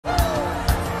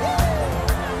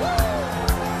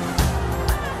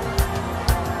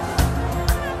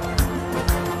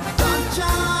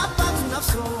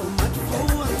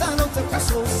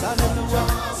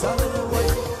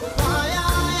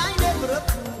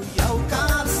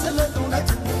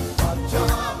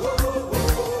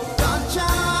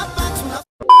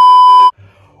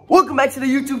back to the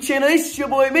YouTube channel. It's your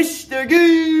boy, Mr.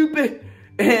 Goopie.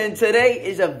 And today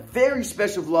is a very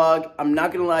special vlog. I'm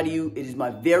not gonna lie to you. It is my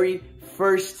very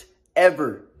first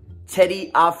ever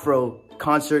Teddy Afro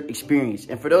concert experience.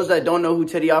 And for those that don't know who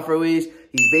Teddy Afro is,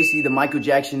 he's basically the Michael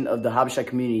Jackson of the Habesha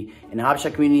community. And the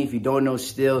Habesha community, if you don't know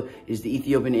still, is the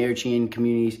Ethiopian Eritrean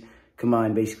communities. Come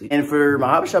on, basically. And for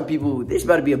my Habesha people, this is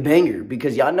about to be a banger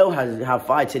because y'all know how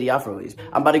fire Teddy Afro is.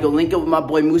 I'm about to go link up with my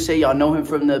boy Muse. Y'all know him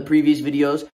from the previous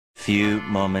videos. Few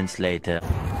moments later.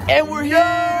 And we're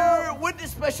here with the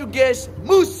special guest,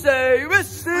 Muse,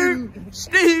 Mr.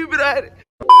 Steve.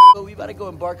 So we about to go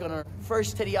embark on our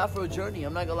first Teddy Afro journey.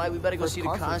 I'm not gonna lie, we better go see the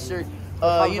concert.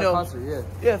 You know, concert,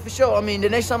 yeah, for sure. I mean, the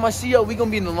next time I see y'all, we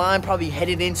gonna be in the line, probably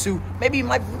headed into, maybe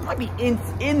might be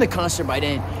in the concert by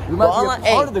then. We might be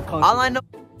a part of the concert. All I know.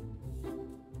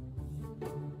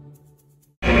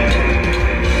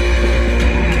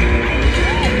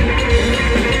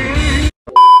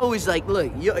 Always like,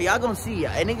 look, y'all gonna see,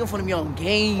 and they gonna be on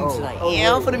game tonight.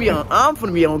 I'm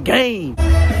finna be on game.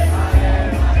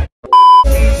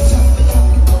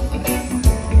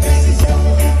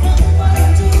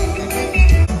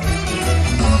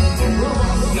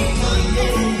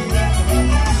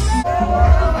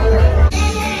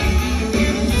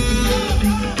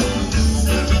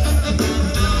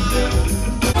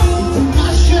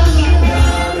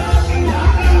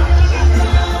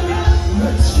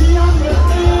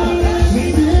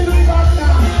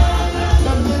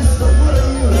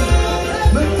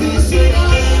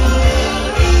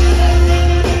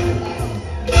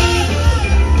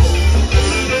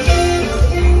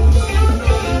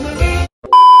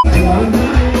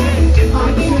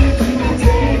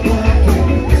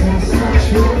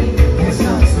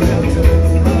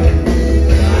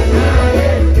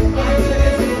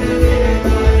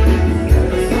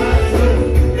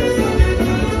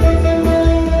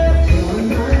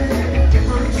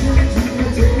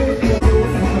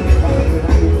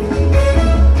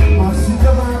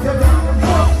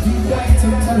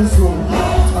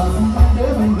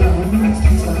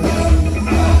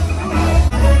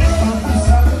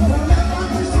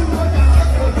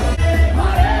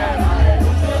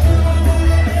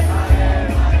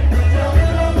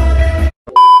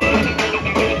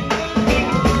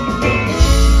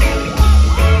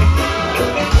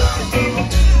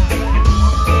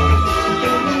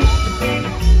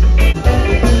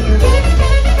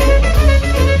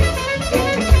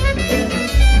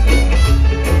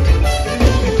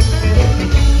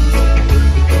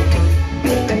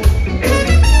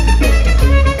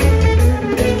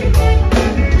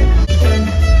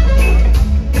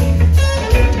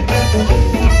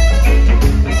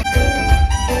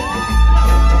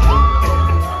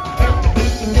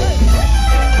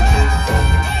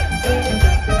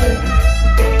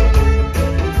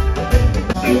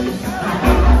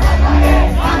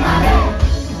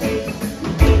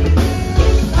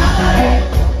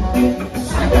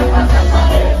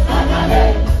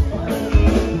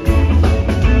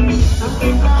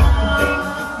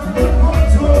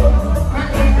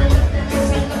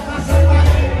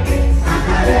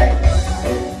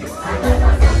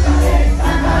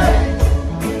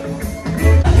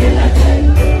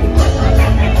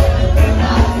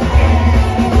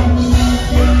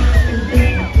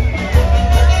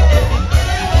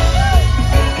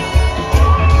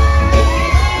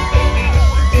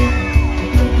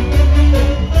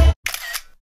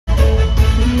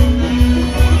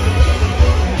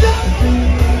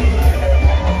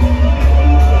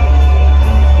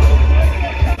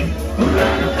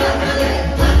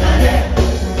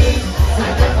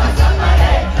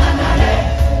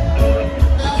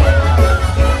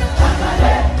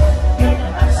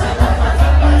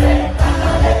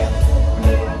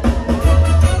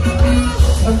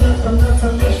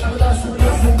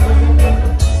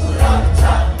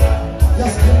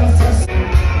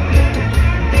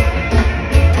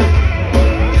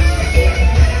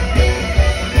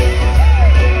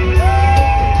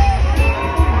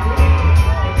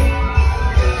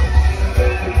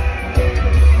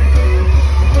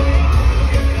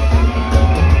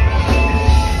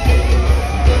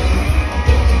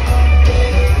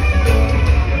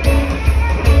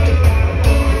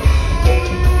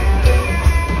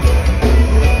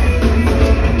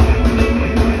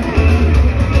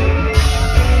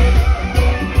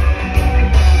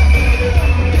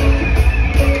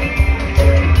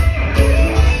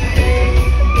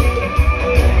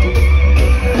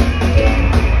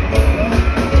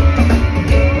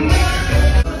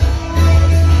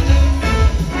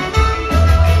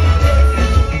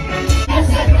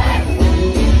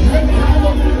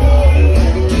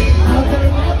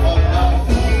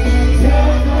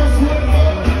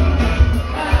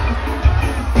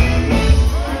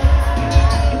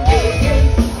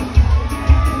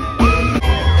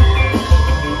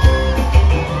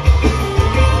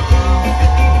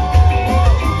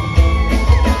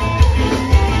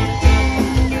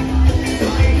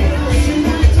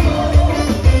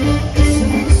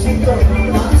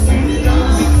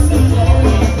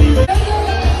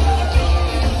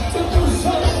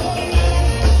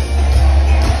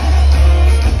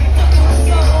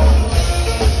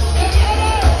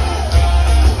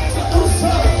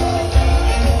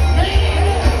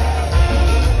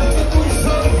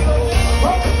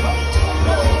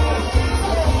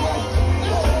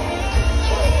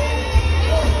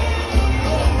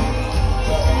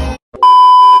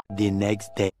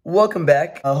 next day. Welcome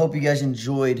back. I hope you guys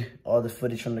enjoyed all the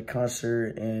footage from the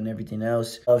concert and everything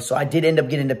else. So I did end up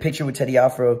getting a picture with Teddy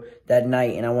Afro that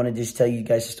night, and I want to just tell you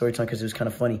guys the story time because it was kind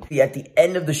of funny. At the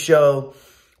end of the show,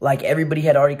 like, everybody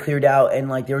had already cleared out, and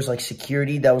like there was like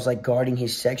security that was like guarding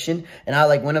his section, and I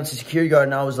like went up to security guard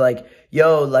and I was like,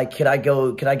 yo, like, could I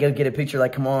go get a picture?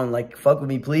 Like, come on, like, fuck with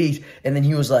me, please. And then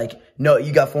he was like, no,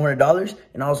 you got $400?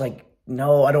 And I was like,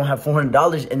 no, I don't have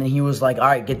 $400. And then he was like, all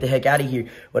right, get the heck out of here,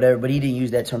 whatever. But he didn't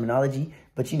use that terminology.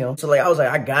 But, you know, so, like, I was like,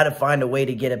 I got to find a way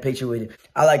to get a picture with it.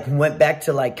 I, like, went back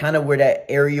to, like, kind of where that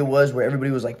area was where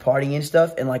everybody was, like, partying and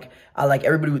stuff. And, like,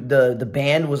 everybody, the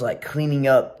band was, like, cleaning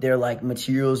up their, like,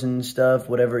 materials and stuff,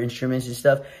 whatever, instruments and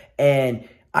stuff. And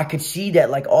I could see that,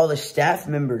 like, all the staff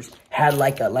members had,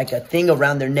 like a thing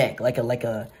around their neck, like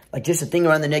just a thing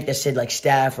around the neck that said, like,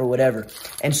 staff or whatever.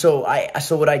 And so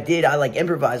what I did, I, like,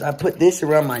 improvised. I put this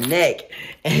around my neck,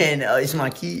 and it's my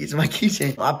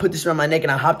keychain. I put this around my neck,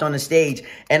 and I hopped on the stage,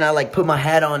 and I, like, put my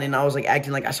hat on, and I was, like,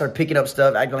 acting like I started picking up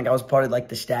stuff, acting like I was part of, like,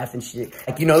 the staff and shit.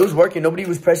 Like, you know, it was working. Nobody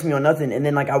was pressing me on nothing. And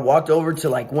then, like, I walked over to,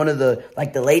 like, one of the,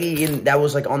 like, the lady that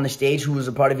was, like, on the stage who was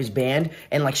a part of his band,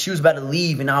 and, like, she was about to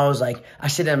leave, and I was, like, I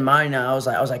said in mine now, I was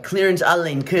like, clearance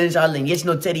Allen, yes,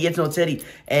 no Teddy.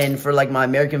 And for, like, my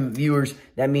American viewers,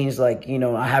 that means, like, you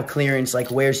know, I have clearance,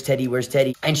 like, where's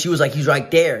Teddy? And she was like, he's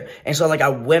right there. And so, like, I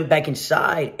went back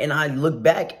inside, and I looked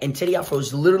back, and Teddy Afro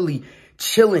was literally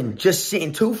chilling, just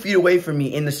sitting 2 feet away from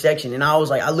me in the section. And I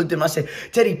was like, I looked at him, I said,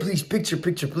 Teddy, please, picture,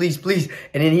 please.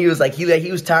 And then he was like,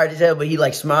 he was tired as hell, but he,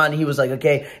 like, smiled, and he was like,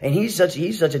 okay. And he's such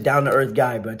a down-to-earth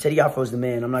guy, bro. Teddy Afro's the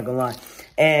man, I'm not gonna lie.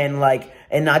 And, like,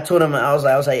 and I told him, I was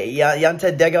like, yeah,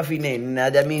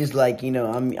 that means, like, you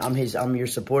know, I'm your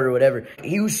supporter, whatever.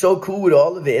 He was so cool with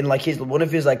all of it. And, like, one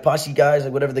of his, like, posse guys,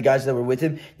 like, whatever the guys that were with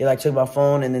him, they, like, took my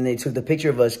phone, and then they took the picture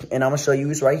of us. And I'm gonna show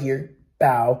you, it's right here.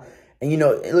 Bow. And, you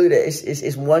know, look at that.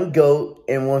 It's one GOAT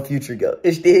and one future GOAT.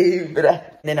 It's Steve. And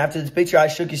then after this picture, I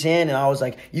shook his hand, and I was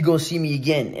like, you gonna see me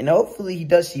again. And hopefully he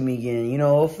does see me again. You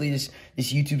know, hopefully this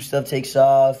YouTube stuff takes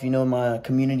off. You know, my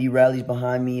community rallies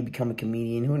behind me, become a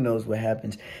comedian. Who knows what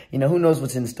happens? You know, who knows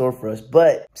what's in store for us.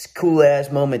 But it's a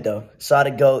cool-ass moment, though. Saw the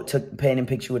GOAT, took the pen and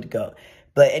picture with the GOAT.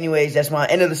 But anyways, that's my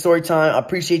end of the story time. I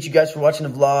appreciate you guys for watching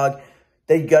the vlog.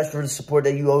 Thank you guys for the support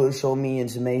that you always show me.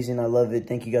 It's amazing. I love it.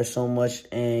 Thank you guys so much.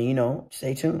 And, you know,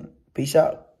 stay tuned. Peace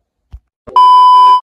out.